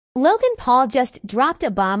Logan Paul just dropped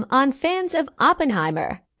a bomb on fans of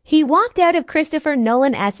Oppenheimer. He walked out of Christopher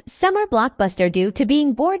Nolan's summer blockbuster due to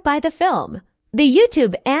being bored by the film. The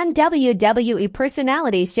YouTube and WWE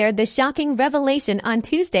personality shared the shocking revelation on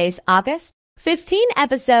Tuesday's August 15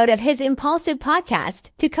 episode of his impulsive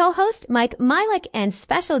podcast to co-host Mike Milek and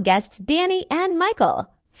special guests Danny and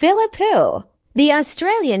Michael Philippou. The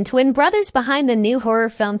Australian twin brothers behind the new horror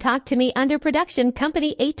film Talk to Me under production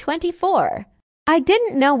company A24. I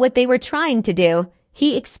didn't know what they were trying to do,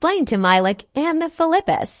 he explained to Milek and the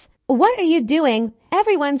Philippus. What are you doing?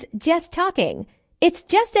 Everyone's just talking. It's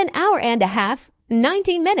just an hour and a half,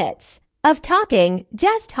 90 minutes of talking,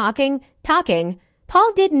 just talking.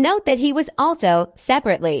 Paul did note that he was also,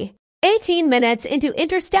 separately, 18 minutes into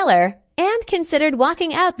Interstellar and considered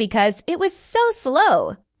walking out because it was so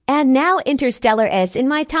slow. And now Interstellar is in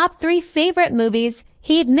my top 3 favorite movies,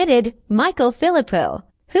 he admitted. Michael Philippou,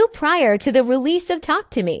 who prior to the release of Talk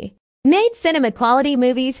to Me, made cinema-quality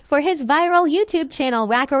movies for his viral YouTube channel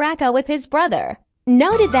Raka Raka with his brother,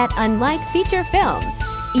 noted that unlike feature films,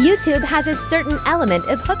 YouTube has a certain element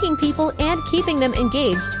of hooking people and keeping them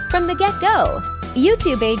engaged from the get-go.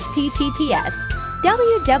 YouTube https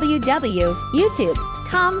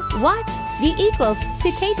www.youtube.com watch v equals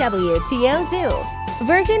ckw to yozu.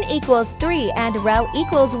 Version equals 3 and row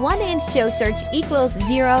equals 1 and show search equals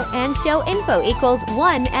 0 and show info equals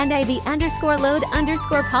 1 and IV underscore load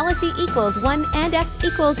underscore policy equals 1 and X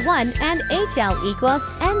equals 1 and HL equals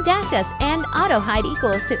N dash S and auto hide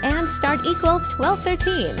equals to and start equals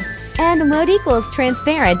 1213 and mode equals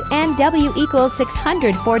transparent and W equals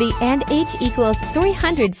 640 and H equals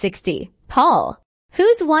 360. Paul,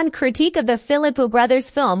 whose one critique of the Philippou brothers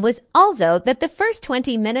film was also that the first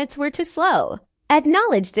 20 minutes were too slow,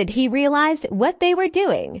 acknowledged that he realized what they were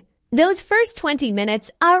doing. Those first 20 minutes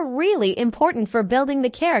are really important for building the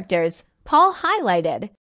characters, Paul highlighted.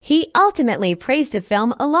 He ultimately praised the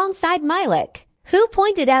film alongside Milek, who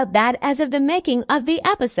pointed out that as of the making of the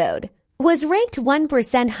episode, was ranked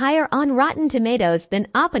 1% higher on Rotten Tomatoes than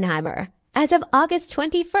Oppenheimer. As of August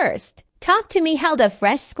 21st, Talk to Me held a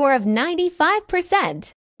fresh score of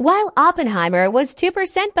 95%, while Oppenheimer was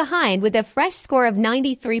 2% behind with a fresh score of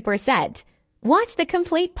 93%. Watch the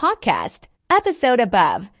complete podcast episode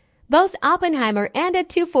above. Both Oppenheimer and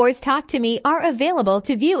A24's Talk to Me are available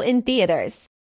to view in theaters.